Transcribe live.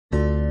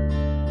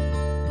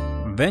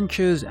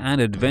Ventures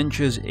and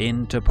Adventures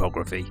in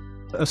Topography.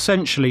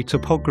 Essentially,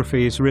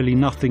 topography is really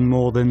nothing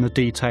more than the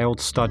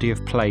detailed study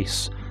of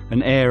place,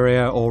 an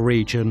area or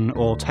region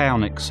or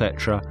town,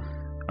 etc.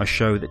 A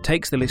show that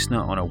takes the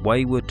listener on a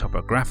wayward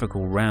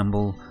topographical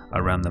ramble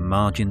around the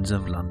margins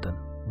of London.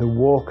 The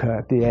walker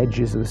at the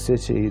edges of the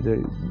city,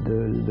 the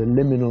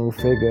liminal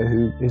figure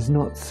who is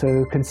not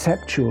so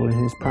conceptual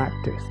in his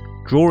practice.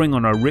 Drawing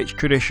on a rich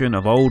tradition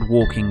of old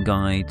walking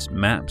guides,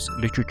 maps,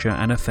 literature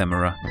and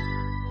ephemera,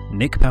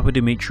 Nick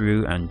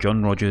Papadimitriou and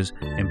John Rogers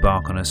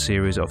embark on a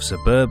series of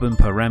suburban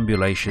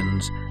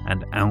perambulations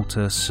and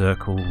outer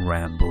circle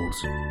rambles.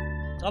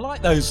 I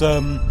like those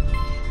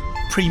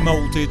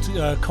pre-moulded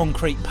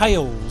concrete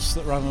pails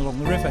that run along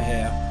the river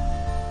here,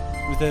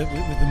 with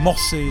the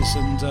mosses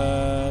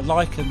and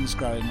lichens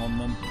growing on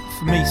them.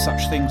 For me,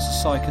 such things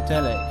are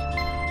psychedelic.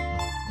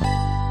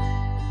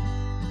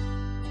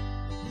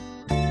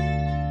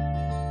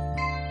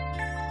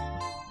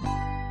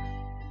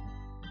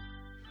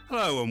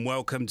 Hello and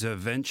welcome to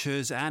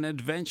Ventures and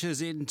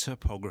Adventures in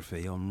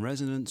Topography on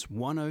Resonance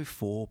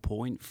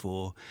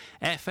 104.4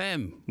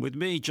 FM with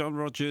me, John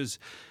Rogers,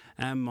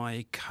 and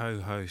my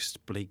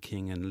co-host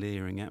blinking and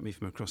leering at me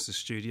from across the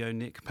studio,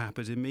 Nick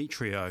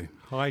Papadimitriou.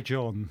 Hi,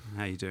 John.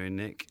 How you doing,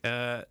 Nick?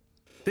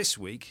 This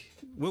week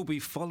we'll be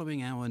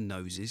following our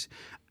noses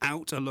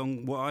out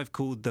along what I've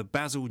called the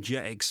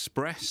Bazalgette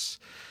Express,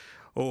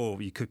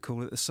 or you could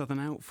call it the Southern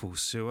Outfall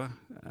Sewer,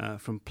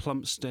 from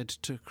Plumstead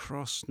to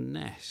Cross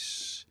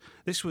Ness.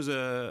 This was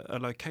a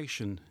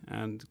location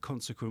and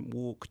consequent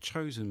walk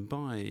chosen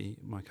by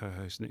my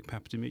co-host Nick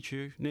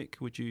Papadimitriou. Nick,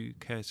 would you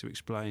care to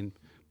explain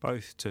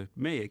both to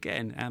me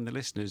again and the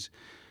listeners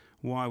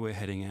why we're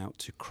heading out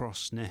to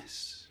Cross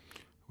Ness?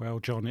 Well,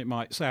 John, it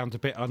might sound a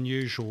bit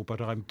unusual,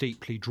 but I'm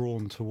deeply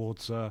drawn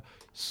towards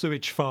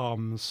sewage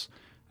farms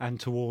and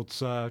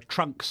towards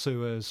trunk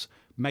sewers,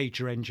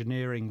 major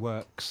engineering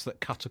works that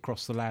cut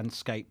across the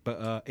landscape but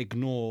are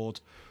ignored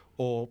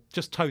or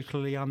just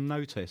totally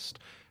unnoticed.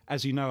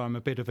 As you know, I'm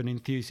a bit of an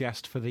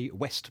enthusiast for the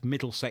West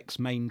Middlesex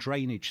main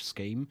drainage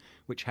scheme,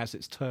 which has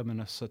its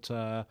terminus at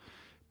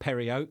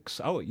Perry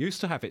Oaks. Oh, it used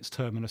to have its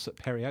terminus at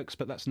Perry Oaks,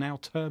 but that's now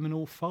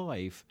Terminal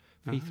 5,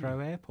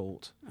 Heathrow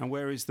Airport. And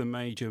where is the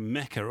major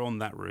mecca on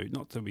that route?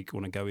 Not that we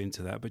want to go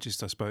into that, but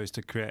just, I suppose,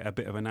 to create a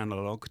bit of an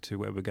analogue to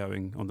where we're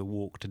going on the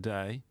walk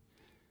today.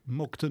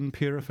 Mogden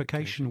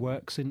Purification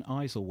Works in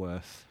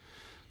Isleworth.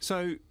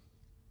 So,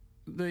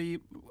 the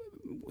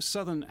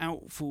Southern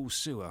Outfall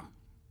Sewer,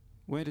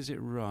 where does it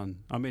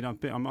run? I mean,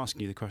 I'm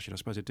asking you the question. I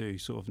suppose I do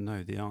sort of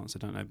know the answer,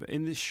 don't I? But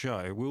in this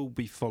show, we'll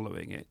be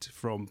following it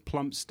from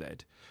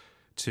Plumstead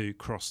to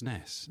Cross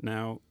Ness.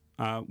 Now,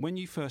 when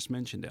you first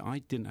mentioned it, I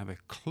didn't have a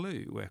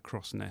clue where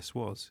Cross Ness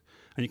was.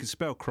 And you can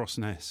spell Cross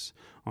Ness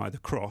either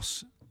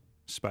cross,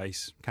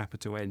 space,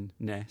 capital N,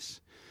 Ness,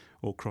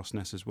 or Cross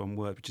Ness as one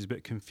word, which is a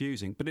bit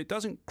confusing. But it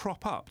doesn't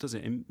crop up, does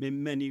it, in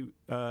many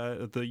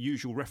of the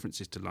usual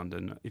references to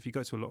London. If you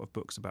go to a lot of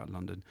books about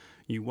London,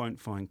 you won't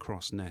find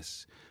Cross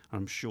Ness.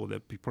 I'm sure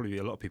there'll probably be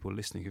a lot of people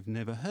listening who've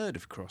never heard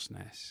of Cross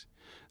Ness.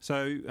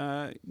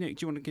 So, Nick,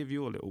 do you want to give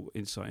your little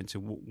insight into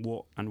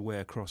what and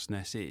where Cross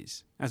Ness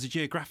is, as a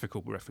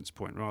geographical reference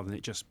point, rather than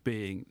it just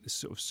being the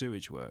sort of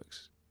sewage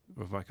works?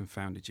 Or have I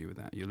confounded you with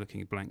that? You're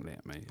looking blankly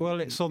at me. Well,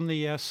 it's on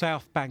the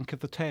south bank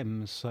of the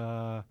Thames,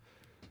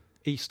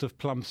 east of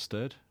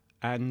Plumstead,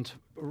 and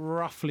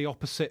roughly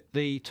opposite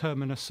the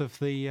terminus of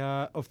the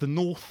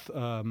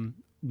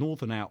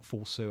Northern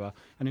Outfall Sewer.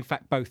 And in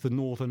fact, both the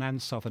Northern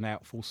and Southern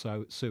Outfall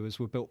Sewers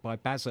were built by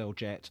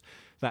Bazalgette,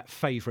 that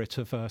favourite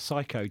of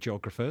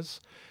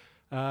psychogeographers.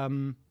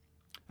 And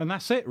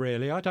that's it,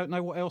 really. I don't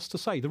know what else to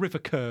say. The river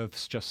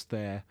curves just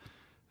there.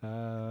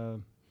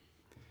 There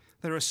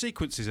are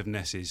sequences of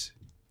Nesses,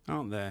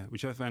 aren't there,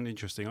 which I found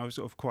interesting. I was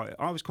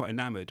quite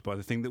enamoured by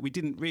the thing that we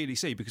didn't really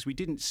see, because we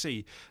didn't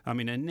see, I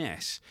mean, a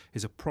Ness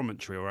is a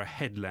promontory or a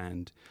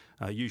headland,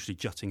 usually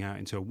jutting out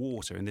into a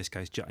water, in this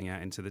case jutting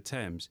out into the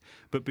Thames.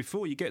 But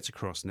before you get to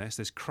Cross Ness,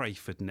 there's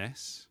Crayford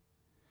Ness.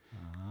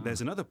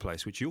 There's another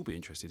place which you'll be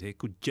interested here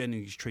called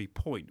Jennings Tree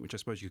Point, which I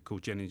suppose you could call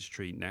Jennings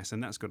Tree Ness,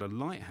 and that's got a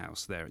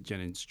lighthouse there at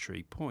Jennings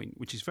Tree Point,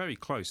 which is very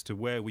close to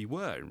where we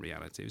were in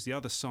reality. It was the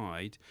other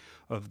side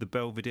of the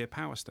Belvedere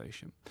Power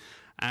Station.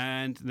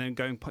 And then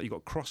you've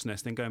got Cross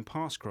Ness, then going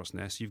past Cross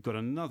Ness, you've got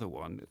another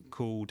one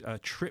called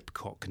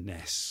Tripcock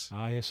Ness.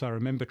 Ah, yes, I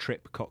remember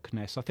Tripcock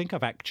Ness. I think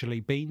I've actually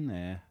been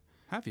there.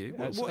 Have you?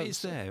 What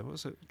is there?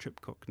 What's a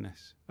Tripcock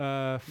Ness?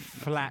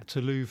 Flat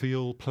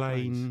alluvial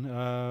plain,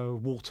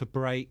 water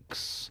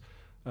breaks,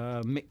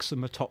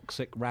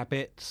 myxomatoxic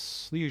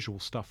rabbits, the usual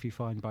stuff you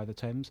find by the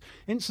Thames.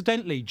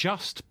 Incidentally,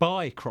 just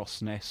by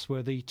Cross Ness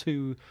were the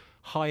two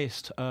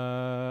highest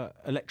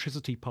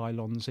electricity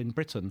pylons in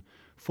Britain,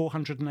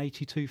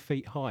 482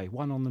 feet high,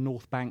 one on the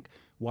north bank,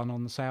 one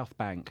on the south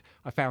bank.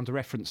 I found a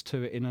reference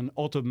to it in an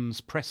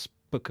Oddham's press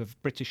book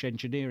of British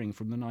engineering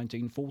from the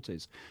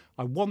 1940s.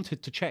 I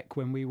wanted to check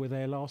when we were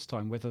there last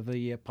time whether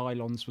the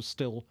pylons were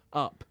still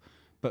up,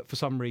 but for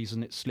some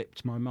reason it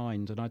slipped my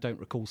mind, and I don't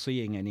recall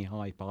seeing any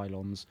high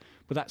pylons.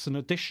 But that's an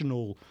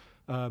additional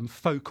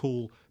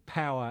focal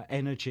power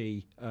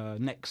energy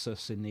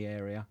nexus in the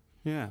area.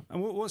 Yeah,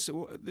 and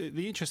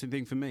the interesting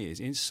thing for me is,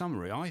 in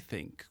summary, I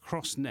think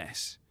Cross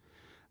Ness,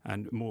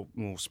 and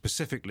more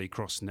specifically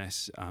Cross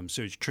Ness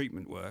sewage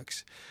treatment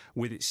works,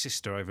 with its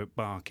sister over at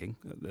Barking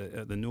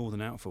at the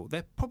Northern Outfall,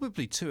 they're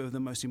probably two of the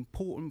most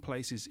important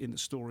places in the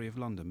story of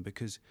London,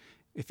 because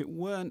if it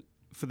weren't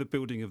for the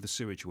building of the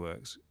sewage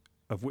works,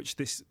 of which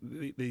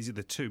these are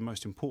the two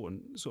most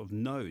important sort of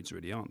nodes,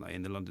 really, aren't they,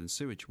 in the London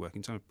sewage work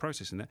in terms of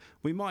processing that,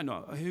 we might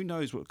not, who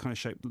knows what kind of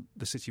shape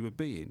the city would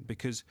be in,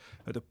 because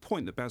at the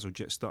point that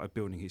Bazalgette started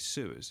building his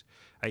sewers,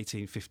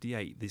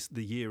 1858,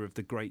 the year of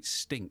the Great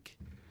Stink,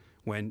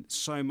 when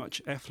so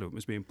much effluent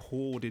was being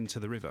poured into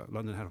the river.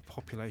 London had a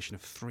population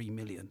of 3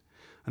 million,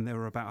 and there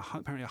were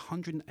apparently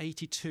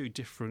 182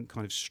 different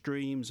kind of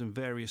streams and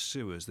various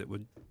sewers that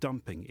were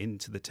dumping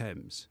into the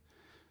Thames,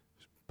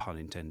 pun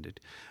intended.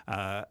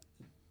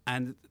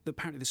 And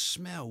apparently the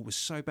smell was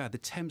so bad. The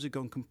Thames had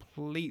gone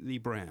completely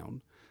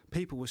brown.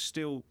 People were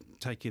still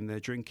taking their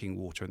drinking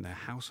water and their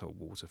household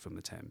water from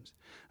the Thames.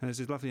 And there's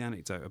this lovely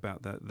anecdote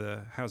about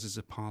the Houses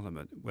of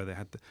Parliament, where they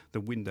had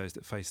the windows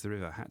that faced the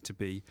river had to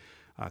be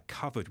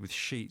covered with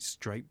sheets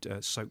draped,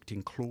 soaked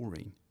in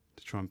chlorine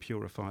to try and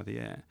purify the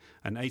air.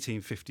 And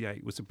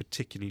 1858 was a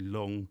particularly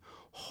long,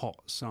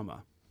 hot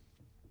summer,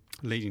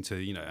 leading to,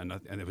 and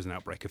there was an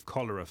outbreak of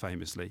cholera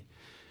famously.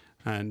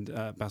 And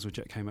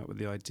Bazalgette came up with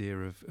the idea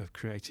of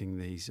creating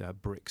these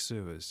brick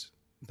sewers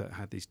that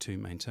had these two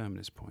main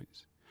terminus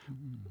points.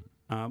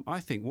 I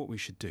think what we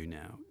should do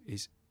now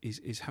is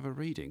have a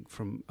reading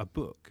from a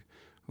book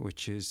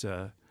which has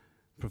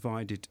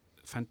provided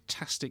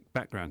fantastic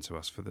background to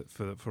us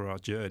for our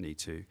journey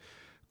to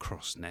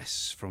Cross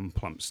Ness from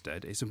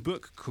Plumstead. It's a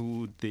book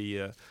called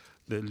The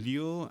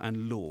Lure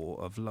and Law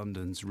of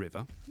London's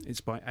River.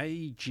 It's by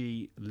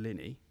A.G.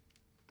 Linney,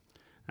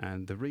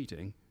 and the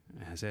reading,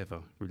 as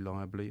ever,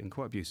 reliably and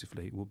quite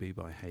beautifully, will be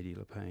by Hayley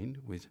LePain,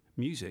 with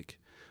music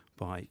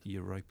by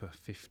Europa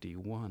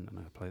 51, and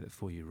I'll play that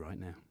for you right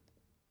now.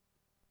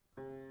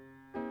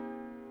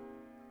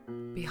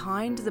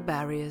 Behind the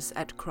barriers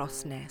at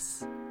Cross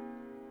Ness.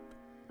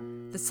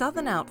 The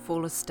Southern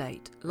Outfall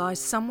estate lies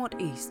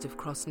somewhat east of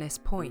Cross Ness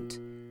Point,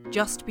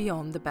 just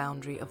beyond the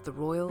boundary of the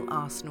Royal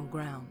Arsenal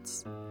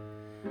grounds.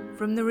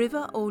 From the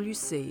river, all you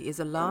see is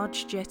a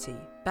large jetty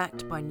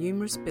backed by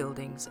numerous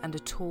buildings and a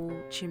tall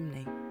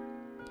chimney.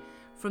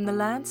 From the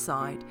land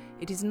side,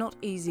 it is not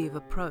easy of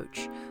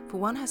approach, for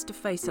one has to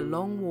face a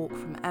long walk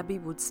from Abbey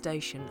Wood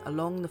Station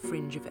along the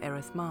fringe of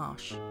Erith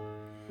Marsh.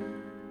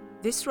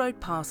 This road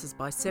passes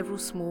by several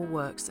small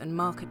works and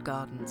market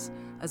gardens,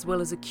 as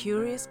well as a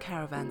curious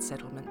caravan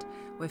settlement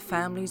where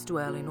families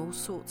dwell in all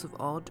sorts of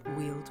odd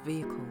wheeled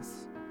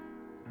vehicles.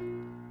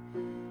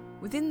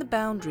 Within the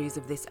boundaries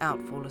of this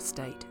outfall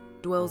estate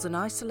dwells an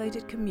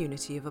isolated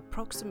community of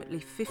approximately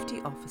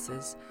 50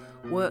 officers,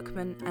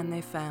 workmen and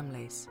their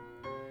families.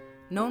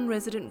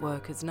 Non-resident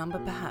workers number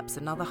perhaps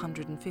another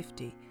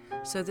 150,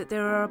 so that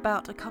there are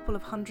about a couple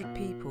of hundred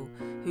people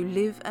who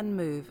live and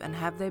move and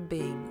have their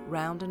being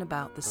round and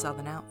about the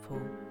Southern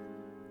Outfall.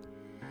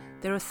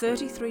 There are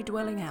 33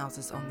 dwelling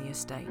houses on the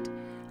estate,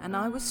 and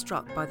I was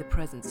struck by the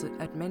presence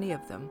at many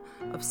of them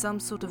of some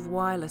sort of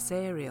wireless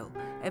aerial,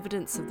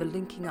 evidence of the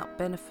linking up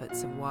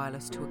benefits of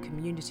wireless to a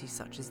community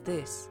such as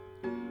this.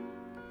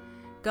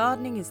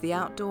 Gardening is the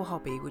outdoor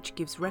hobby which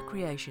gives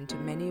recreation to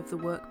many of the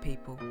work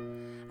people,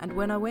 and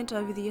when I went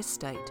over the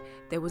estate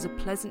there was a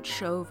pleasant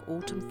show of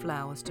autumn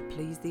flowers to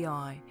please the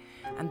eye,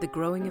 and the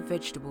growing of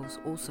vegetables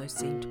also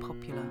seemed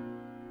popular.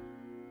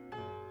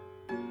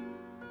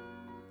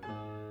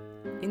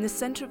 In the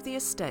centre of the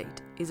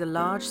estate is a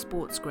large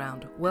sports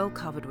ground well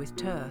covered with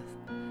turf,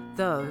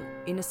 though,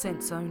 in a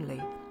sense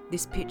only,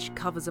 this pitch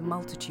covers a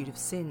multitude of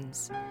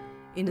sins,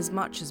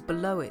 inasmuch as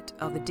below it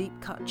are the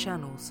deep-cut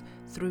channels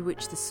through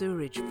which the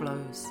sewerage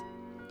flows.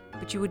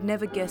 But you would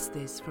never guess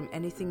this from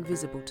anything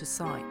visible to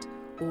sight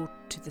or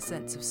to the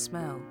sense of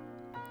smell.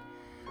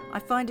 I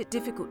find it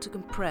difficult to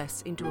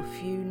compress into a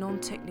few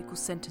non-technical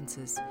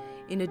sentences,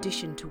 in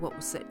addition to what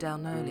was set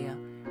down earlier,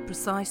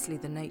 precisely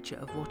the nature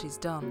of what is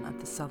done at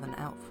the Southern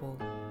Outfall.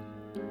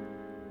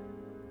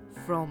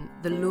 From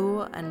The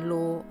Lure and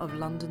Law of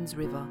London's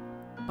River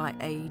by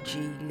A.G.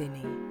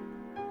 Linney.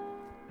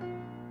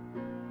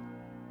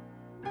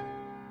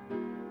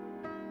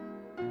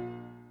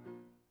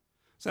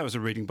 So that was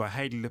a reading by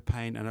Hayley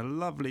LePain, and a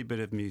lovely bit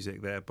of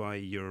music there by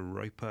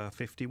Europa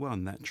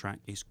 51. That track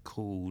is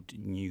called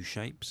New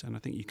Shapes, and I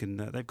think you can.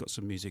 They've got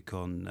some music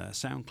on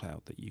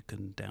SoundCloud that you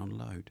can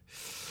download.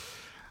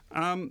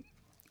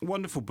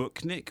 Wonderful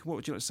book, Nick. What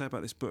would you like to say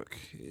about this book?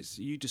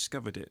 You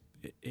discovered it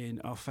in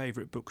our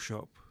favourite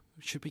bookshop.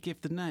 Should we give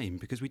the name?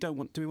 Because do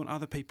we want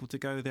other people to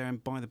go there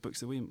and buy the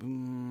books that we...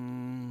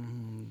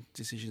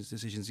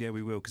 Decisions. Yeah,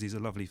 we will, because he's a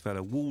lovely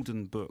fellow.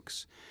 Walden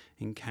Books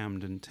in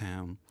Camden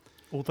Town.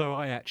 Although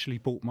I actually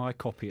bought my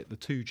copy at the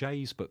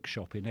 2J's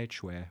bookshop in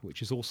Edgware,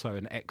 which is also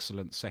an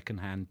excellent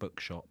second-hand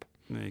bookshop.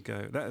 There you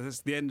go.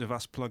 That's the end of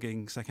us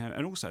plugging secondhand.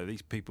 And also,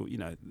 these people,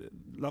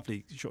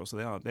 lovely shots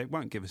they are, they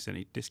won't give us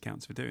any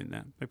discounts for doing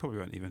that. They probably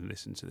won't even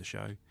listen to the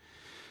show.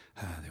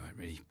 They won't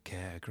really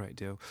care a great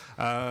deal.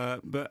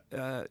 But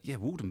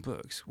Walden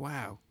Books,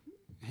 wow.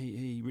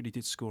 He really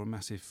did score a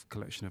massive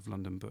collection of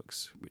London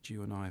books, which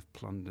you and I have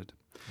plundered.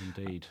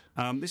 Indeed.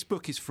 This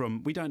book is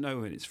from, we don't know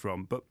when it's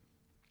from, but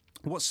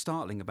what's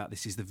startling about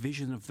this is the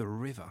vision of the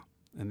river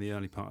in the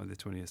early part of the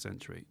 20th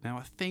century. Now,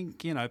 I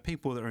think,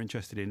 people that are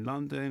interested in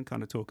London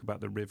kind of talk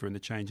about the river and the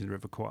change in the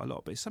river quite a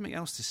lot, but it's something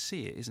else to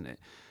see it, isn't it?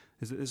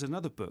 There's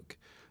another book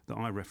that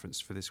I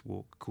referenced for this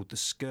walk called The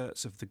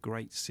Skirts of the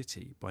Great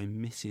City by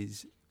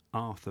Mrs.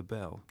 Arthur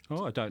Bell.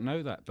 Oh, I don't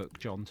know that book,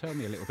 John. Tell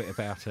me a little bit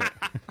about it.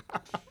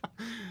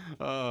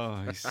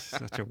 Oh, he's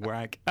such a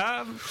wag. You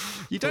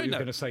Thought don't you know.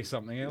 were going to say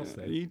something else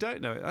then. You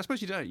don't know it. I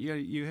suppose you don't.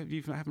 You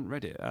haven't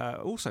read it.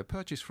 Also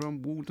purchased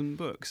from Walden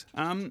Books.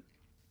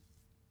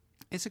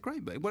 It's a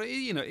great book. Well,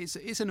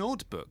 it's an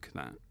odd book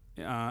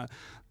that.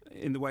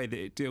 In the way that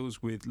it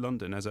deals with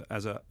London as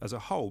a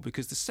whole,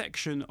 because the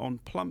section on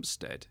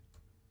Plumstead,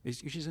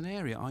 which is an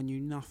area I knew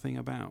nothing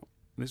about.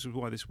 This was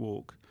why this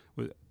walk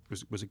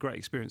was a great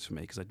experience for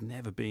me, because I'd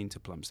never been to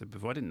Plumstead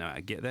before. I didn't know how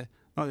to get there.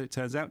 Oh, it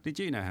turns out, did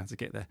you know how to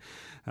get there?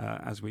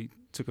 As we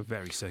took a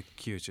very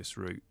circuitous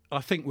route.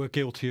 I think we're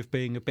guilty of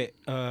being a bit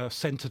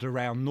centred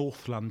around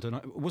North London.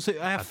 Was it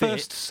our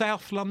first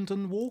South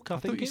London walk? I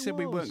think you said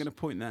we weren't going to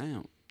point that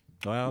out.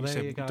 Well,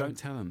 there you go. Don't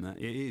tell them that.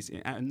 It is.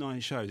 Out of 9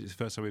 shows, it's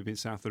the first time we've been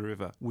south of the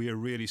river. We are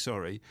really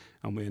sorry,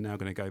 and we're now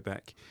going to go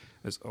back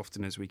as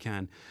often as we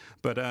can.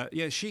 But,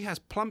 she has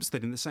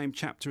Plumstead in the same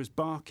chapter as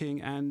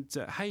Barking and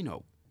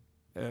Hainault,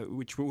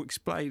 which will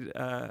explain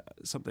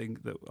something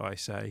that I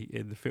say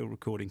in the field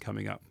recording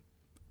coming up,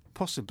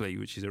 possibly,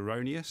 which is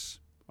erroneous.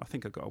 I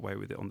think I got away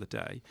with it on the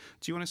day.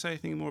 Do you want to say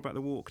anything more about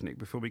the walk, Nick,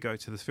 before we go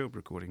to the field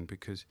recording?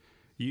 Because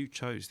you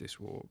chose this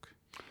walk.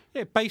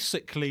 Yeah,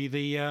 basically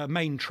the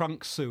main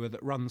trunk sewer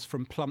that runs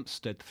from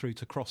Plumstead through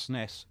to Cross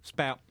Ness. It's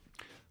about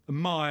 1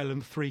 mile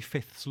and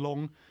 3/5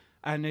 long,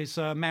 and is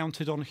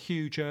mounted on a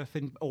huge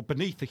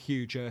beneath a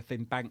huge earth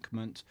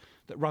embankment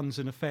that runs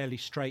in a fairly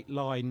straight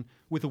line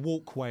with a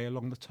walkway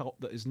along the top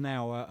that is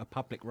now a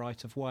public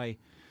right of way.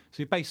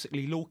 So you're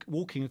basically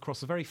walking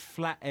across a very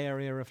flat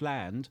area of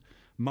land,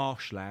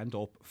 marshland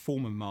or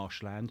former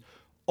marshland,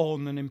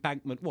 on an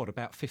embankment,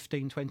 about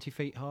 15, 20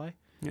 feet high?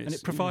 Yes, and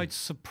it provides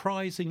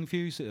surprising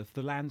views of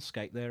the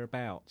landscape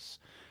thereabouts.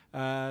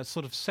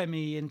 Sort of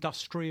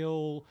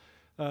semi-industrial,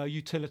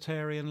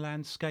 utilitarian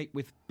landscape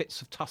with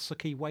bits of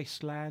tussocky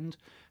wasteland,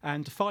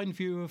 and a fine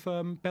view of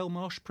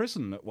Belmarsh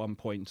Prison at one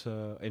point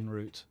en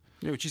route.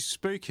 Yeah, which is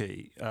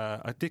spooky.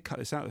 I did cut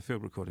this out of the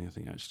field recording, I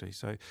think, actually.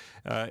 So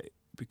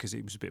because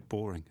it was a bit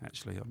boring,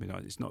 actually. I mean,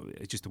 it's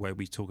just the way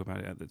we talk about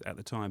it at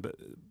the time, but.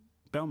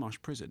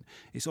 Belmarsh Prison,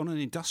 it's on an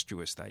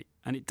industrial estate,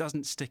 and it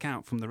doesn't stick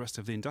out from the rest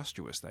of the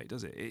industrial estate,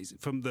 does it? It's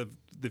from the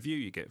view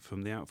you get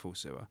from the outfall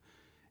sewer,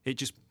 it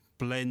just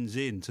blends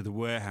into the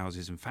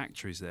warehouses and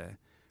factories there,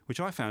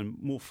 which I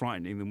found more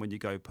frightening than when you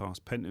go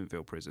past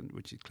Pentonville Prison,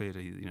 which is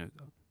clearly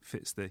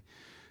fits the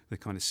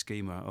kind of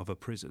schema of a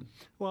prison.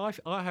 Well,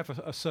 I have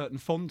a certain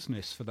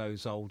fondness for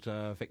those old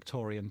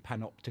Victorian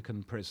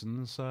panopticon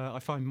prisons. I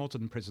find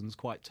modern prisons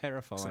quite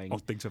terrifying.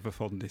 Odd thing to have a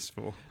fondness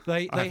for.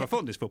 I have a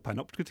fondness for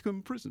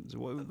panopticon prisons.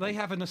 They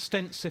have an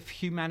ostensive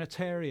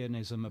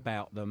humanitarianism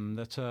about them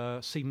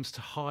that seems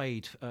to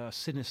hide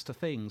sinister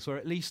things, or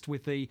at least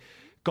with the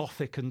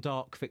Gothic and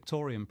dark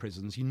Victorian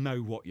prisons, you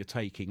know what you're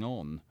taking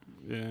on.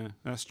 Yeah,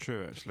 that's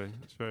true, actually.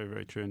 It's very,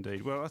 very true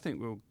indeed. Well, I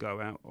think we'll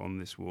go out on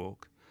this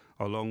walk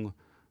along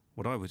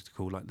what I would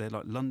call they're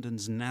like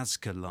London's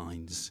Nazca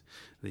lines,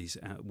 these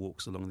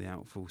walks along the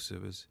outfall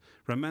sewers.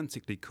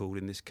 Romantically called,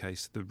 in this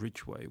case, the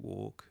Ridgeway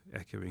Walk,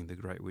 echoing the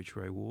Great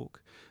Ridgeway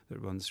Walk that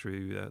runs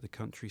through the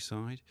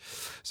countryside.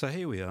 So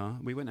here we are.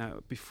 We went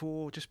out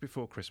just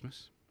before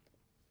Christmas.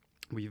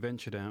 We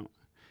ventured out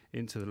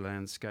into the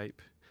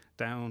landscape,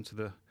 down to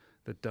the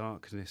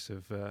darkness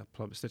of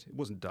Plumstead. It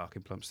wasn't dark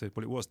in Plumstead.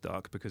 Well, it was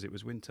dark because it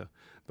was winter,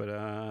 but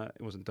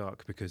it wasn't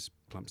dark because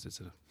Plumstead's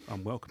an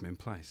unwelcoming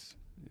place.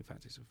 In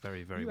fact, it's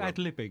very, very You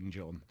ad-libbing,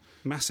 John?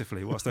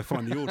 Massively, whilst I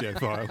find the audio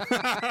file.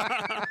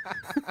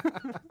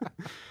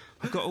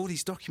 I've got all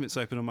these documents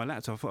open on my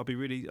laptop. I thought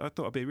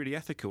I'd be really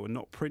ethical and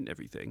not print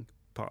everything,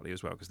 partly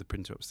as well because the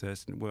printer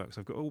upstairs didn't work. So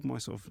I've got all my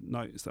sort of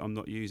notes that I'm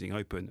not using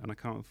open, and I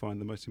can't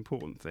find the most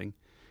important thing,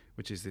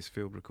 which is this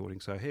field recording.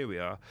 So here we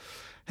are,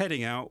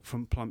 heading out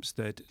from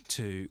Plumstead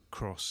to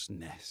Cross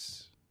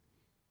Ness.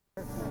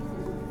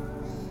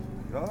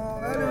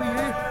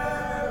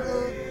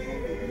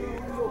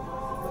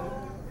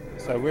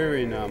 So we're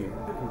in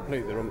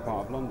completely the wrong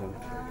part of London.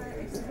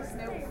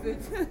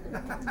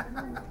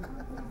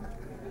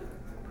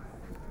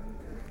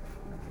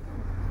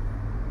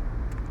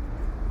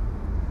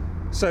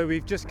 So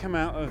we've just come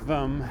out of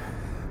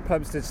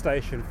Plumstead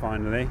Station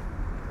finally,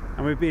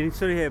 and we've been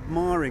sort of here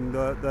admiring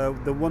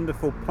the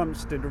wonderful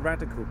Plumstead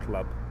Radical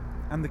Club,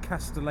 and the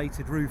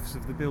castellated roofs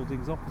of the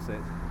buildings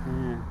opposite.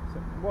 So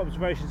what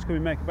observations can we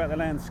make about the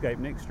landscape,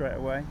 Nick, straight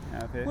away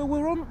out of here?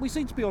 Well, we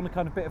seem to be on a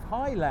kind of bit of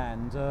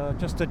highland,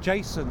 just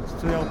adjacent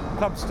to the old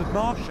Plumstead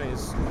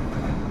marshes.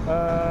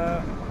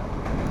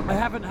 I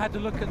haven't had a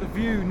look at the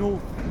view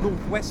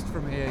northwest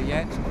from here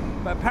yet,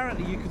 but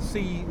apparently you can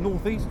see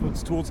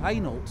northeastwards towards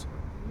Hainault.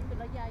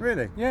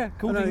 Really? Yeah,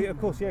 cool. Oh, no, of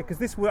course, yeah, because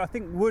this I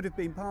think would have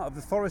been part of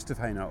the forest of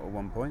Hainault at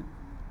one point.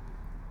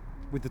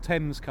 With the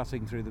Thames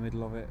cutting through the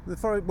middle of it.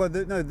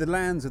 The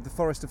lands of the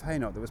forest of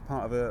Hainault that was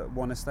part of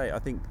one estate, I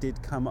think,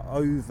 did come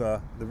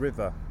over the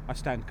river. I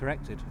stand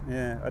corrected.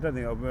 Yeah, I don't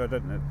know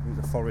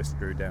if the forest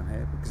grew down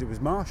here because it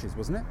was marshes,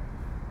 wasn't it?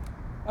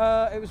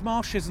 It was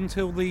marshes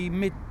until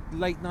the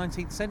late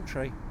 19th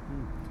century.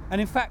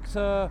 And in fact,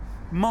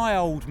 my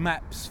old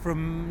maps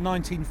from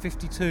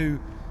 1952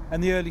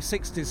 and the early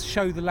 60s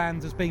show the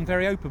land as being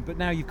very open, but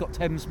now you've got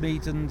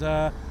Thamesmead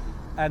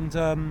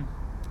and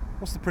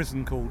what's the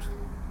prison called?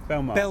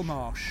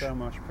 Belmarsh.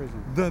 Belmarsh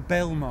Prison. The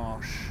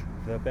Belmarsh.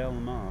 The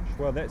Belmarsh.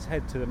 Well, let's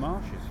head to the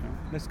marshes now.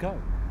 Let's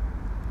go.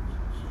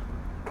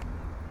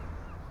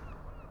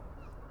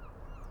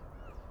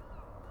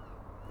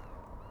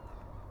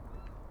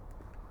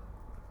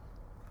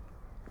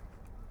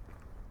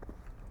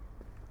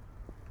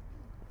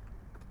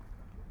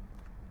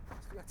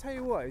 I tell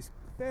you what, it's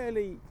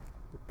fairly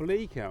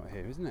bleak out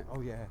here, isn't it?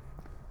 Oh yeah.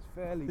 It's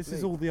fairly This bleak.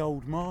 is all the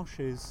old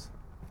marshes.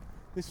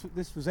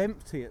 This was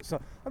empty at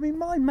some. I mean,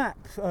 my map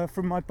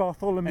from my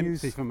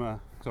Bartholomew's. Empty from a.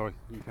 Sorry,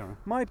 you carry on.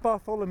 My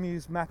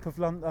Bartholomew's map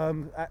of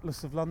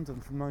Atlas of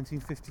London from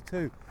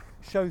 1952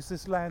 shows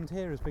this land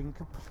here as being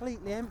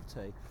completely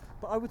empty.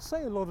 But I would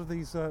say a lot of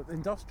these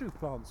industrial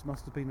plants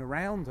must have been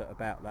around at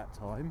about that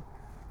time.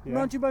 Yeah.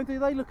 Mind you,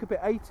 they look a bit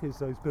 80s,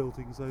 those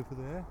buildings over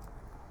there.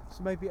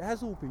 So maybe it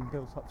has all been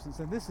built up since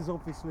then. This is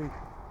obviously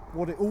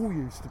what it all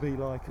used to be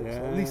like,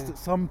 at least at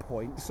some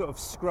point. Sort of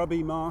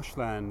scrubby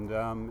marshland.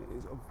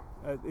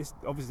 It's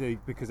obviously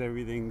because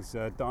everything's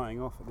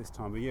dying off at this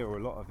time of year, or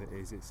a lot of it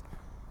is. It's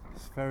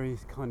very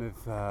kind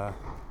of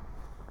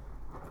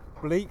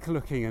bleak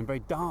looking and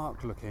very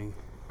dark looking.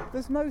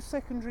 There's no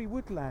secondary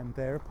woodland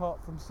there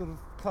apart from sort of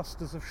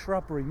clusters of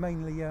shrubbery,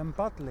 mainly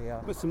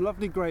buddleia. But some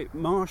lovely great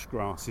marsh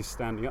grasses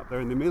standing up there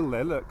in the middle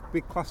there. Look,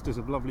 big clusters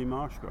of lovely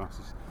marsh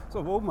grasses.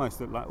 Sort of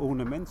almost look like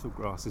ornamental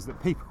grasses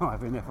that people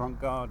have in their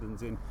front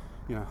gardens in,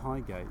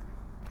 Highgate.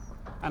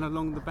 And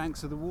along the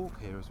banks of the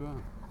walk here as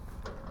well.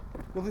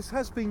 Well, this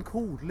has been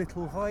called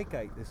Little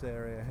Highgate, this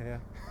area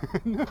here.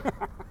 No,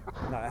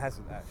 it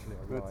hasn't actually.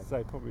 I'd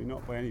say probably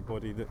not by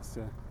anybody that's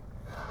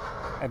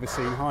ever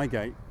seen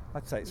Highgate.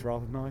 I'd say it's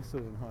rather nicer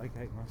than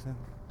Highgate myself.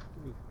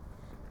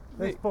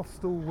 There's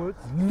Bostal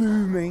Woods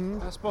looming.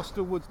 That's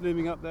Bostal Woods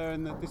looming up there,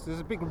 and there's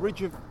a big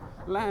ridge of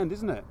land,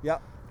 isn't it?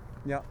 Yep.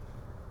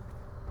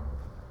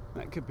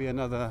 That could be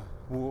another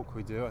walk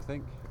we do, I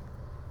think.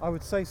 I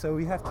would say so.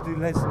 We have to do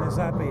Lesnes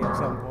Abbey at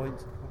some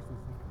point.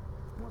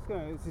 What's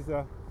going on? This is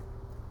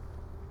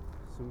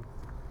some.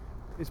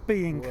 It's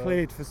being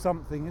cleared for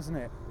something, isn't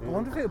it? Yeah. I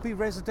wonder if it would be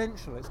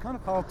residential. It's kind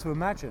of hard to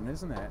imagine,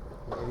 isn't it?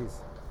 It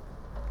is.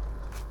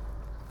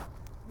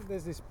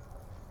 There's this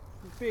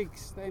big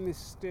stainless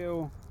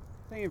steel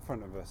thing in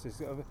front of us. It's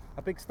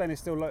a big stainless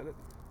steel, like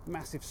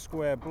massive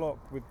square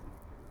block with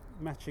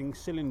matching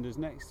cylinders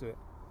next to it,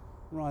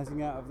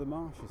 rising out of the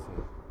marshes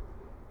here.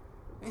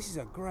 This is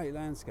a great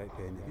landscape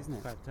here, Nick, isn't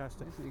it?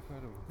 Fantastic. Isn't it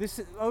incredible?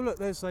 Oh look,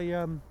 there's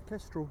a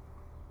kestrel.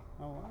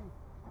 Oh wow.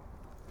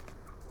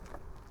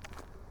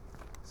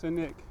 So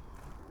Nick,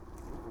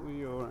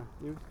 you're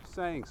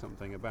saying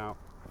something about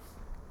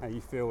how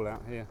you feel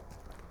out here.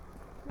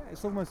 Yeah,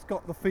 it's almost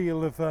got the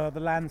feel of the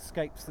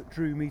landscapes that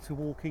drew me to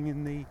walking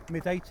in the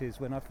mid-80s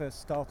when I first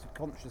started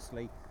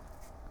consciously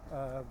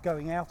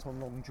going out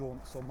on long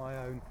jaunts on my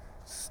own,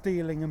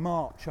 stealing a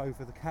march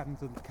over the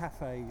Camden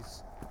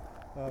cafes.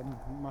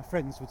 My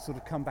friends would sort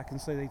of come back and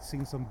say they'd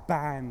seen some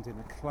band in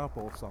a club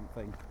or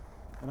something,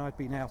 and I'd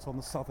been out on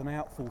the Southern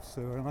Outfall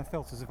Sewer and I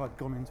felt as if I'd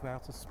gone into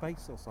outer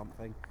space or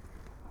something.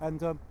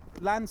 And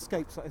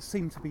landscapes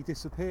seem to be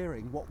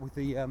disappearing, what with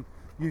the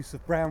use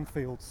of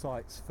brownfield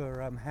sites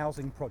for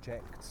housing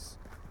projects.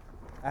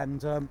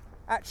 And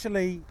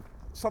actually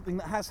something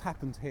that has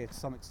happened here to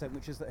some extent,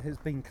 which is that it has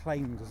been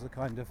claimed as a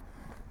kind of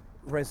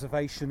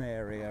reservation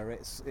area.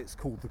 It's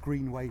called the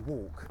Greenway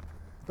Walk.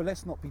 But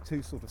let's not be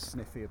too sort of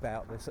sniffy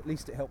about this. At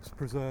least it helps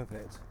preserve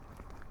it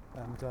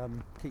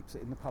and keeps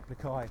it in the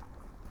public eye.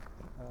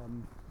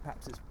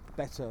 Perhaps it's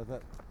better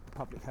that the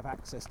public have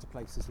access to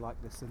places like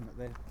this than that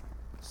they're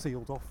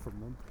sealed off from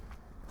them.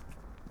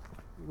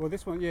 Well,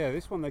 this one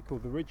they call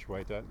the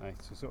Ridgeway, don't they?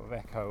 To sort of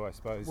echo, I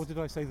suppose. What did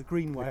I say? The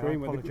Greenway? The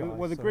Greenway. I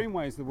apologise. The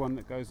Greenway is the one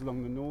that goes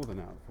along the Northern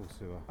Outfall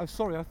Sewer. Oh,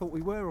 sorry, I thought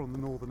we were on the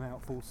Northern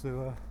Outfall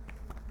Sewer.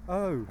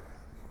 Oh.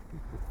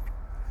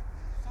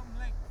 Some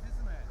length,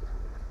 isn't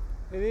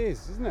it? It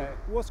is, isn't it?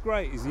 What's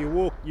great is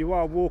you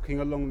are walking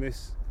along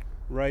this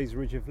raised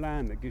ridge of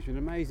land that gives you an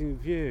amazing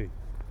view.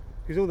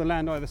 Because all the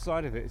land either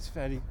side of it is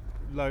fairly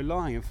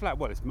low-lying and flat.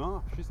 Well, it's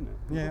marsh, isn't it?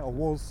 Yeah, or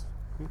was.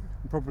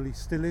 Probably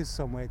still is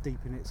somewhere deep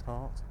in its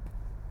heart.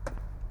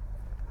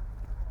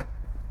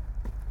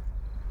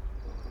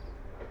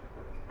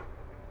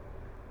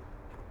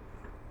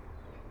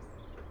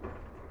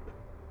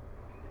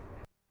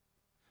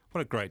 What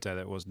a great day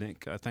that was,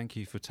 Nick. Thank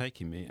you for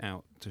taking me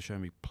out to show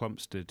me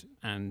Plumstead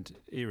and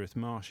Erith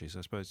Marshes.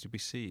 I suppose, did we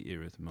see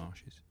Erith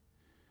Marshes?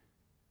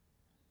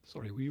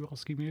 Sorry, were you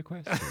asking me a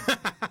question?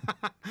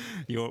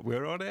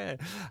 We're on air.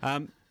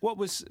 What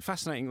was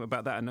fascinating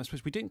about that, and I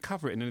suppose we didn't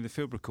cover it in any of the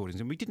field recordings,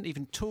 and we didn't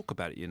even talk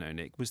about it,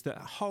 Nick, was that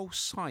whole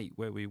site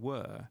where we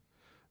were,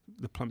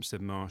 the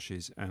Plumstead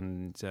Marshes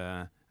and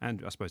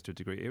I suppose to a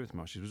degree Erith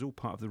Marshes, was all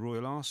part of the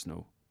Royal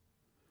Arsenal.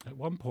 At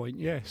one point,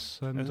 yes.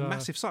 And it was a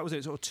massive site, was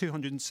it? Sort of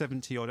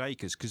 270 odd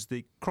acres, because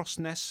the Cross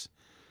Ness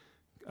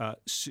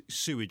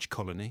sewage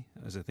colony,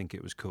 as I think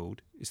it was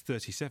called, is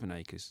 37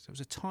 acres. So it was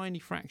a tiny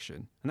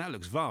fraction, and that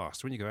looks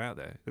vast when you go out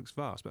there. It looks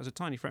vast, but it was a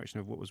tiny fraction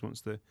of what was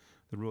once the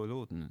Royal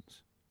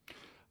Ordnance.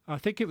 I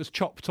think it was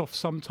chopped off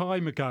some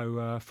time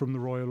ago from the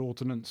Royal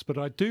Ordnance, but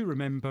I do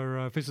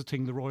remember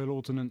visiting the Royal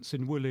Ordnance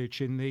in Woolwich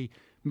in the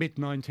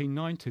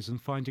mid-1990s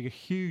and finding a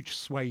huge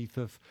swathe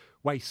of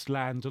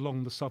wasteland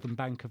along the southern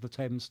bank of the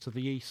Thames to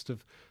the east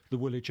of the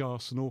Woolwich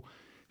Arsenal,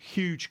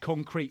 huge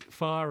concrete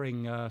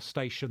firing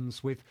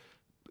stations with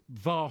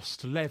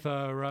vast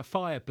leather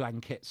fire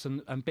blankets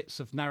and bits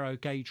of narrow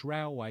gauge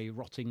railway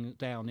rotting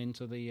down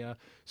into the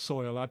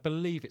soil. I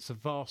believe it's a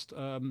vast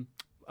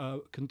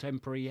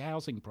contemporary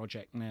housing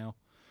project now.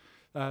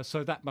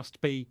 So that must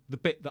be the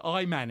bit that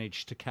I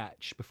managed to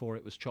catch before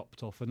it was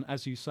chopped off. And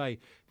as you say,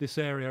 this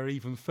area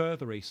even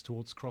further east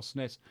towards Cross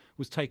Ness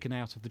was taken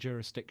out of the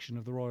jurisdiction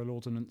of the Royal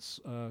Ordnance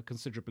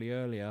considerably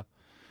earlier.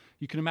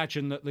 You can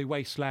imagine that the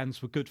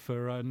wastelands were good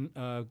for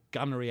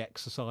gunnery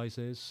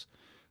exercises,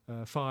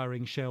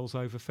 firing shells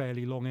over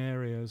fairly long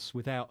areas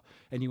without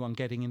anyone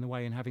getting in the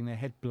way and having their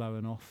head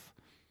blown off.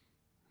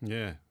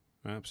 Yeah,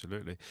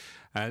 absolutely.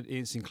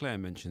 Ian Sinclair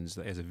mentions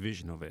that he has a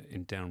vision of it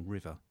in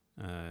Downriver.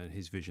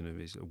 His vision of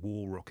his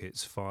war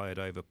rockets fired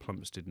over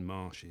Plumstead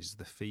Marshes,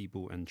 the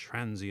feeble and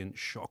transient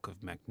shock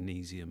of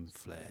magnesium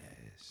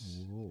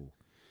flares. Whoa.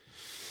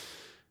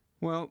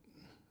 Well,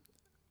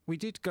 we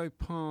did go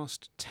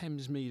past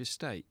Thamesmead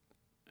Estate,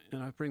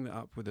 and I bring that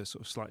up with a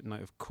sort of slight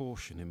note of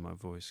caution in my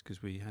voice,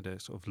 because we had a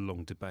sort of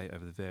long debate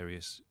over the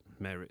various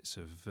merits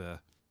of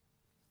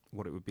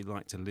what it would be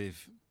like to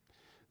live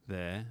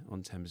there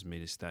on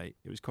Thamesmead Estate.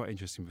 It was quite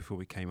interesting. Before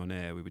we came on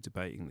air, we were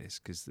debating this,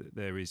 because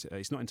there is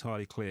it's not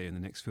entirely clear in the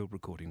next field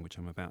recording, which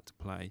I'm about to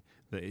play,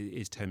 that it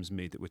is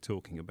Thamesmead that we're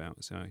talking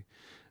about, so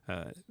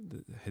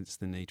hence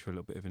the need for a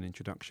little bit of an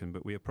introduction.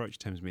 But we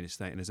approached Thamesmead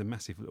Estate, and there's a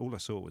massive, all I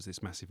saw was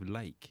this massive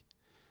lake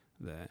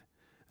there,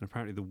 and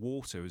apparently the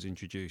water was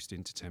introduced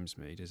into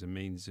Thamesmead as a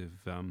means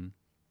of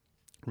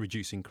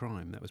reducing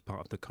crime. That was part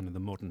of the kind of the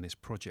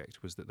modernist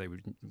project, was that they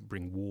would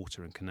bring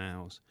water and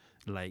canals,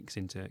 lakes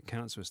into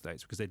council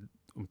estates, because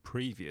on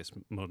previous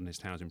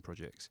modernist housing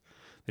projects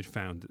they'd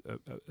found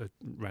a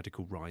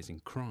radical rise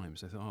in crime.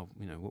 So they thought,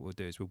 what we'll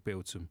do is we'll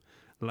build some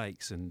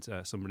lakes. And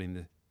somebody in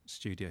the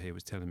studio here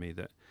was telling me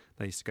that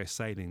they used to go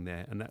sailing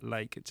there, and that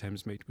lake at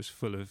Thamesmead was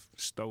full of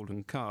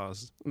stolen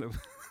cars. You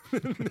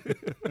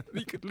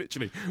could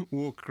literally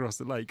walk across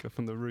the lake up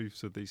on the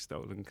roofs of these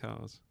stolen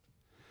cars.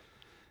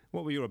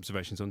 What were your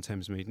observations on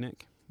Thamesmead,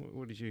 Nick?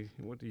 What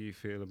do you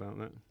feel about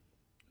that?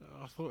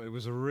 I thought it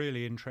was a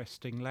really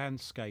interesting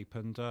landscape,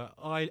 and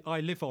I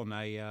live on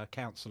a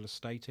council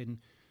estate in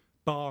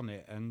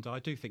Barnet, and I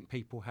do think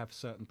people have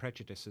certain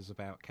prejudices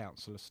about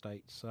council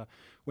estates.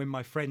 When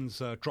my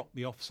friends drop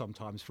me off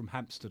sometimes from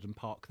Hampstead and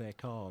park their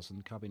cars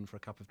and come in for a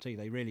cup of tea,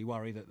 they really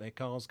worry that their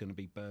car's going to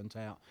be burnt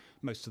out.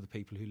 Most of the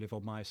people who live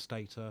on my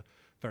estate are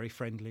very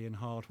friendly and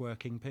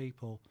hard-working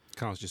people.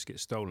 Cars just get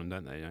stolen,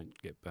 don't they? They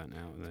don't get burnt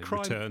out. And they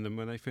return them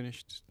when they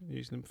finished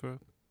using them for...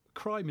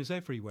 Crime is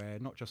everywhere,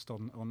 not just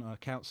on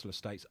council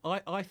estates.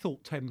 I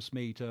thought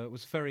Thamesmead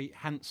was very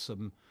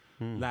handsome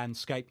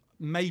landscape.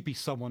 Maybe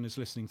someone is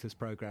listening to this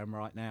programme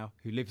right now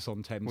who lives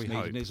on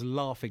Thamesmead and is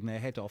laughing their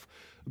head off.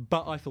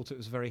 But I thought it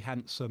was very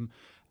handsome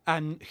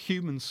and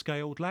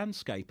human-scaled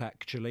landscape,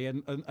 actually.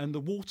 And the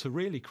water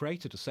really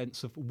created a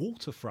sense of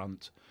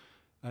waterfront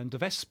and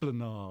of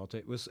esplanade.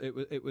 It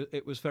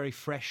was very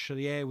fresh.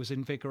 The air was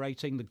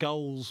invigorating. The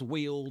gulls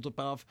wheeled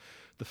above.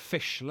 The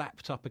fish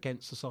lapped up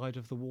against the side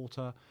of the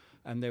water,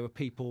 and there were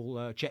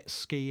people jet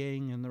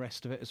skiing and the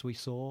rest of it, as we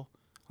saw.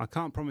 I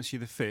can't promise you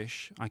the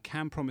fish. I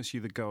can promise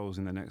you the goals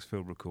in the next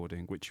field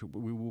recording, which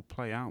we will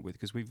play out with,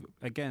 because we've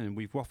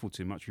waffled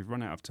too much. We've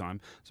run out of time.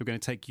 So we're going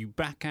to take you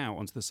back out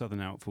onto the Southern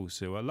Outfall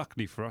Sewer.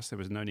 Luckily for us, there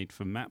was no need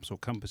for maps or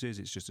compasses.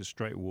 It's just a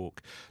straight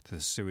walk to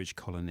the sewage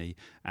colony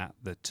at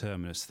the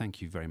terminus.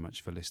 Thank you very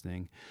much for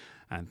listening.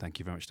 And thank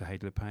you very much to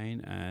Hader Payne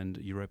and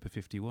Europa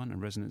 51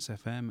 and Resonance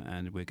FM.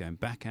 And we're going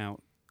back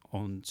out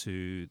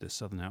onto the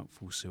Southern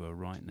Outfall Sewer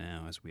right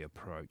now as we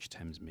approach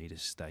Thamesmead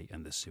Estate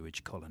and the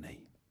sewage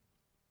colony.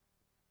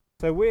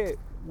 So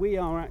we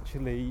are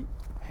actually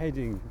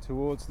heading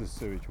towards the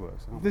sewage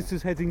works, aren't we? This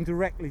is heading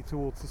directly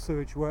towards the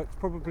sewage works,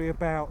 probably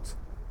about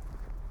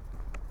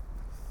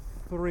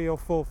 3 or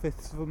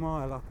 4/5 of a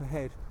mile up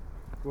ahead.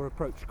 We'll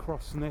approach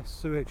Cross Ness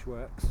sewage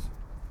works.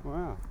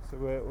 Wow, so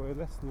we're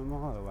less than a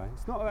mile away.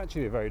 It's not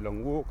actually a very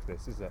long walk,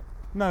 this, is it?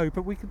 No,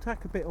 but we can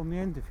tack a bit on the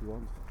end if you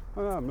want.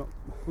 Oh, no, I'm not.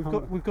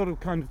 We've got to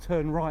kind of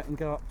turn right and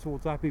go up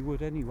towards Abbey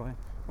Wood anyway.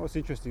 What's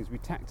interesting is we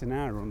tacked an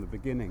hour on the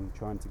beginning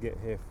trying to get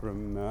here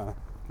from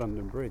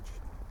London Bridge.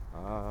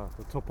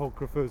 The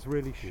topographers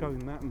really shone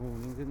that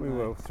morning, didn't We they?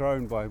 were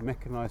thrown by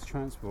mechanised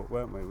transport,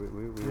 weren't we?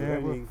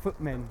 We're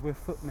footmen. We're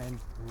footmen.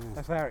 Yeah.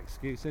 That's our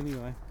excuse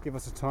anyway. Give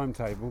us a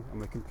timetable and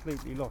we're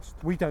completely lost.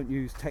 We don't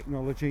use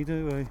technology,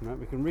 do we? No,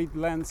 we can read the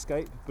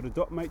landscape, but a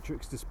dot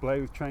matrix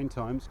display with train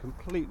times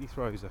completely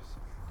throws us.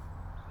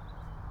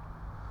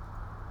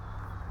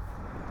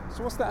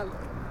 So what's that?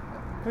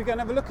 Can we go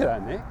and have a look at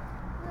that, Nick?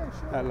 Yeah,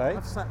 sure. That lake?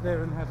 I've sat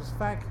there and had a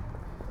fag.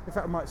 In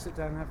fact, I might sit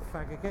down and have a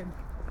fag again.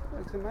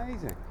 Looks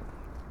amazing.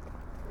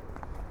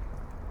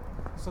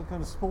 Some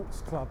kind of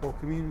sports club or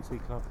community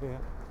club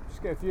here.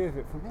 Just get a view of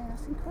it from here.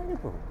 That's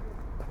incredible.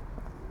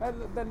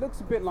 That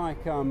looks a bit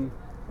like the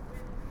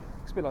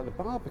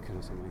Barbican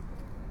or something.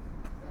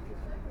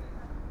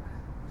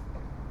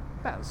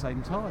 About the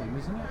same time,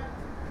 isn't it?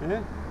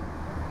 Yeah.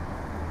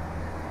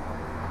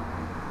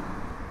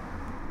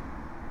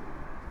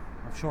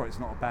 I'm sure it's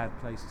not a bad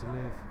place to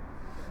live.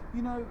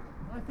 You know,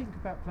 I think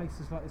about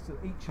places like this,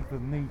 that each of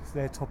them needs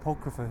their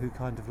topographer who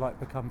kind of like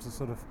becomes a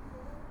sort of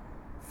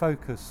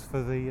focus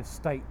for the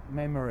estate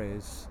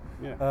memories,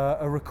 Yeah.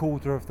 a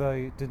recorder of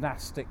the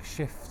dynastic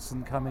shifts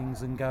and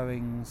comings and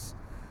goings,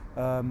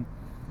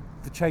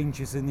 the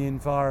changes in the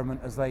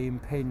environment as they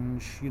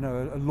impinge. You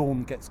know, a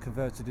lawn gets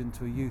converted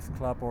into a youth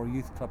club, or a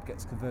youth club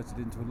gets converted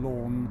into a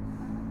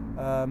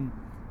lawn.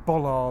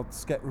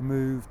 Bollards get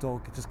removed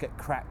or just get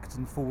cracked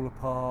and fall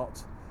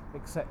apart,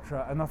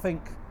 etc. And I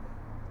think,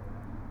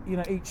 you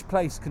know, each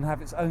place can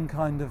have its own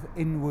kind of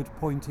inward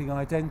pointing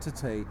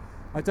identity.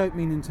 I don't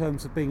mean in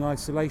terms of being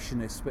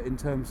isolationist, but in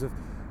terms of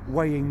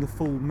weighing the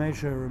full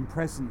measure and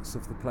presence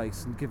of the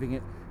place and giving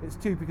it its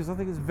due, because I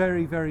think it's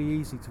very, very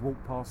easy to walk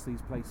past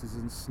these places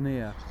and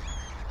sneer.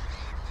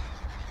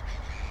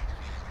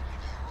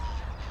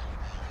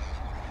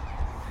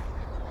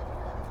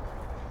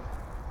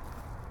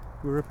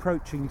 We're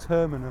approaching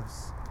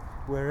terminus,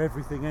 where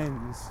everything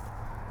ends,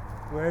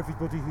 where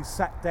everybody who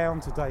sat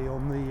down today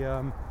on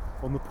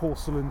the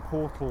porcelain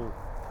portal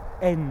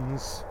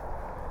ends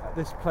at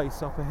this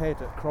place up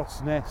ahead at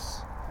Cross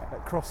Ness,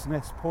 at Cross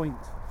Ness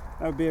Point.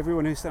 That would be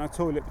everyone who sat on a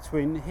toilet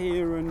between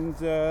here and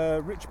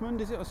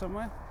Richmond, is it, or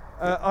somewhere?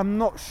 I'm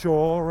not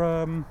sure.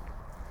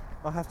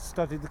 I have to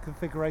study the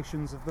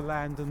configurations of the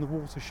land and the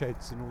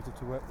watersheds in order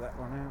to work that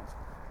one out.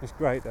 It's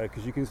great though,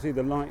 because you can see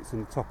the lights on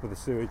the top of the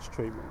sewage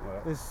treatment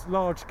work. There's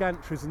large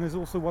gantries, and there's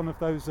also one of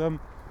those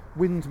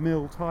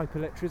windmill type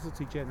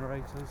electricity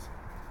generators.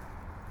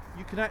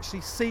 You can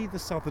actually see the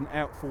Southern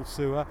Outfall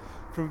Sewer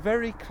from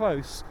very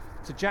close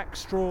to Jack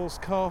Straw's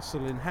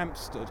castle in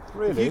Hampstead.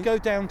 Really? If you go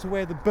down to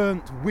where the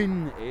burnt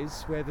whin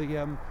is, where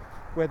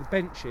the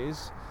bench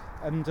is,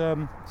 and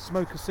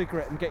smoke a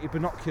cigarette and get your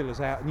binoculars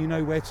out, and you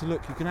know where to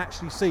look, you can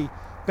actually see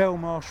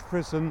Belmarsh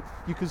Prison.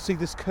 You can see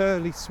this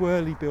curly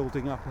swirly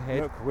building up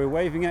ahead. Look, we're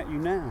waving at you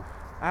now.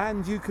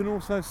 And you can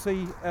also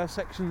see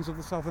sections of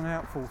the Southern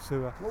Outfall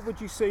Sewer. What would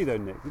you see though,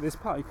 Nick? This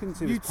part, you couldn't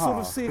see this You'd part. sort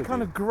of see a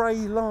kind of grey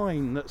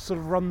line that sort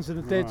of runs in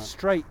a dead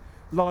straight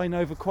line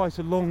over quite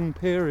a long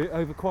period,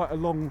 over quite a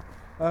long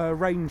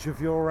range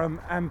of your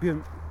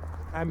ambient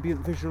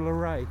visual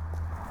array.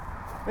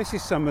 This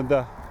is some of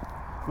the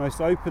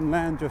most open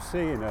land you'll see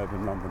in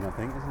urban London, I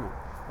think, isn't it?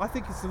 I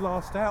think it's the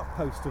last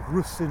outpost of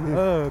Rus in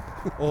Herb,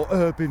 or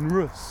Herb in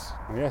Rus.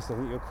 Oh, yes, I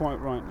think you're quite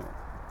right, Nick.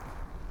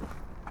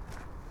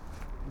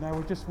 Now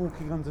we're just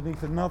walking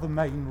underneath another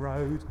main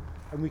road,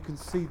 and we can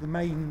see the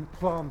main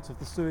plant of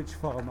the sewage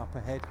farm up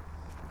ahead.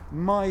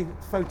 My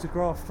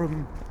photograph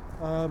from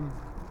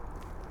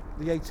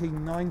the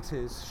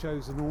 1890s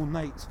shows an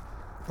ornate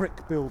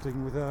brick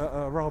building with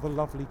a rather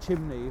lovely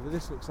chimney, but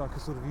this looks like a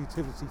sort of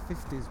utility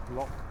 50s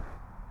block.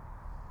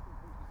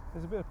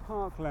 There's a bit of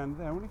parkland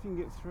there. I wonder if you can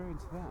get through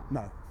into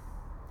that.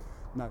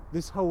 No.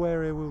 This whole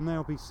area will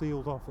now be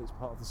sealed off. It's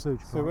part of the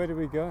sewage So plant. where do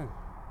we go?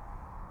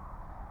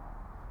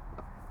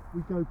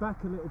 We go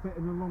back a little bit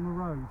and along a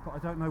road, but I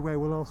don't know where.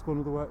 We'll ask one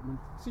of the workmen.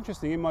 It's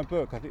interesting, in my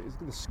book, I think it's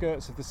The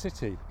Skirts of the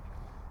City,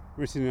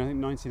 written in, I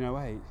think,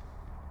 1908.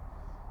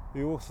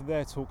 The author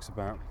there talks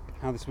about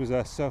how this was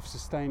a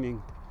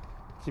self-sustaining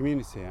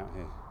community out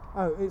here.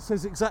 Oh, it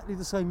says exactly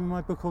the same in my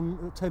book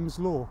on Thames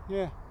Law.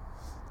 Yeah.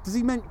 Does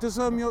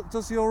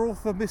your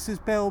author,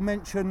 Mrs. Bell,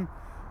 mention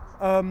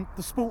the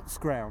sports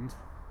ground?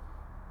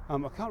 I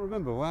can't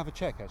remember. We'll have a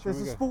check, actually.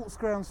 There's a sports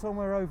ground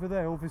somewhere over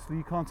there. Obviously,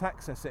 you can't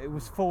access it. It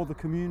was for the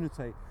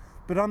community.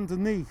 But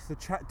underneath,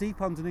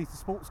 deep underneath the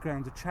sports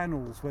ground, are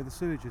channels where the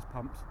sewage is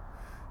pumped.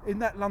 In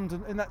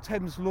that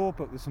Thames Law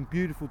book, there's some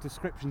beautiful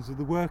descriptions of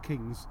the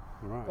workings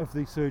of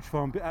the sewage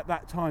farm at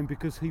that time,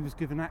 because he was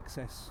given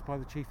access by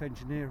the chief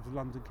engineer of the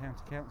London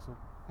County Council.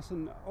 That's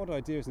an odd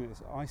idea, isn't it?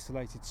 This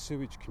isolated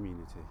sewage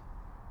community.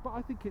 But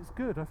I think it's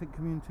good. I think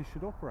communities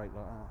should operate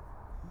like that.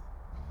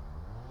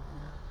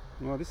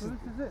 Well, this is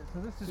it. So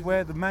this is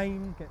where the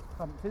main gets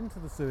pumped into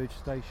the sewage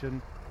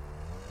station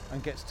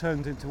and gets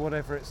turned into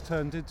whatever it's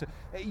turned into.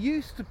 It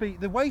used to be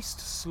the waste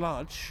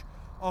sludge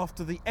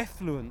after the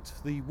effluent,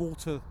 the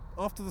water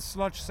after the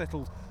sludge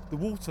settled, the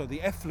water,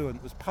 the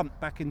effluent, was pumped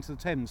back into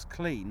the Thames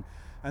clean,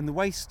 and the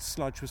waste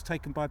sludge was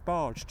taken by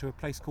barge to a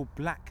place called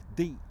Black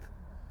Deep.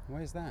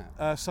 Where's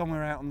that?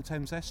 Somewhere out on the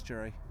Thames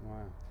estuary.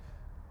 Wow.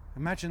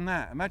 Imagine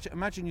that.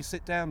 Imagine you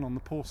sit down on the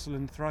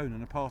porcelain throne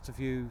and a part of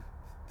you,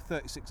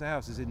 36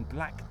 hours, is in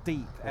Black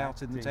Deep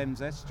out in the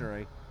Thames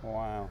estuary.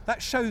 Wow.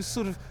 That shows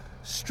sort of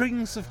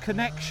strings of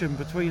connection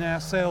between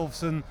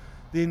ourselves and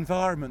the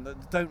environment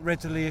that don't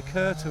readily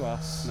occur to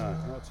us. No,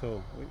 not at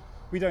all.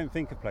 We don't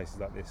think of places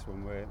like this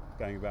when we're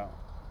going about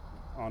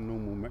our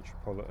normal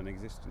metropolitan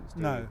existence, do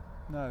No,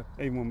 we? no.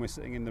 Even when we're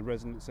sitting in the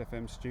Resonance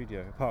FM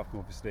studio, apart from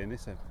obviously in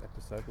this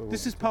episode.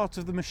 This is part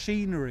of the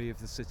machinery of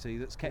the city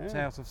that's kept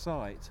Yeah. out of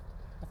sight.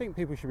 I think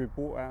people should be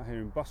brought out here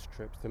in bus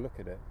trips to look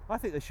at it. I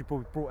think they should be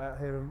brought out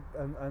here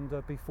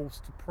and be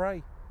forced to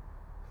pray.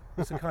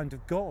 It's a kind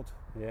of god.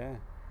 Yeah.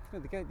 No,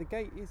 the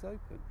gate is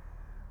open.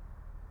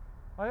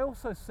 I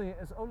also see it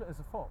as there's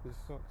a fox. There's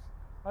a fox.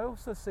 I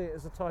also see it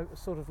as a type,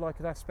 sort of like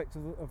an aspect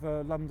of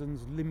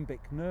London's limbic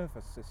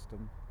nervous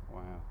system.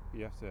 Wow.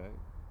 You have to.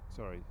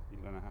 Sorry,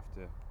 you're going to have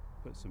to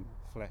put some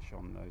flesh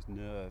on those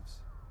nerves.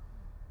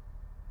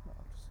 Well,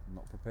 I'm just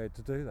not prepared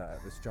to do that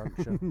at this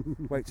juncture.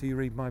 Wait till you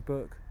read my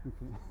book.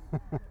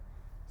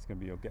 It's going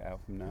to be your get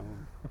out from now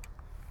on.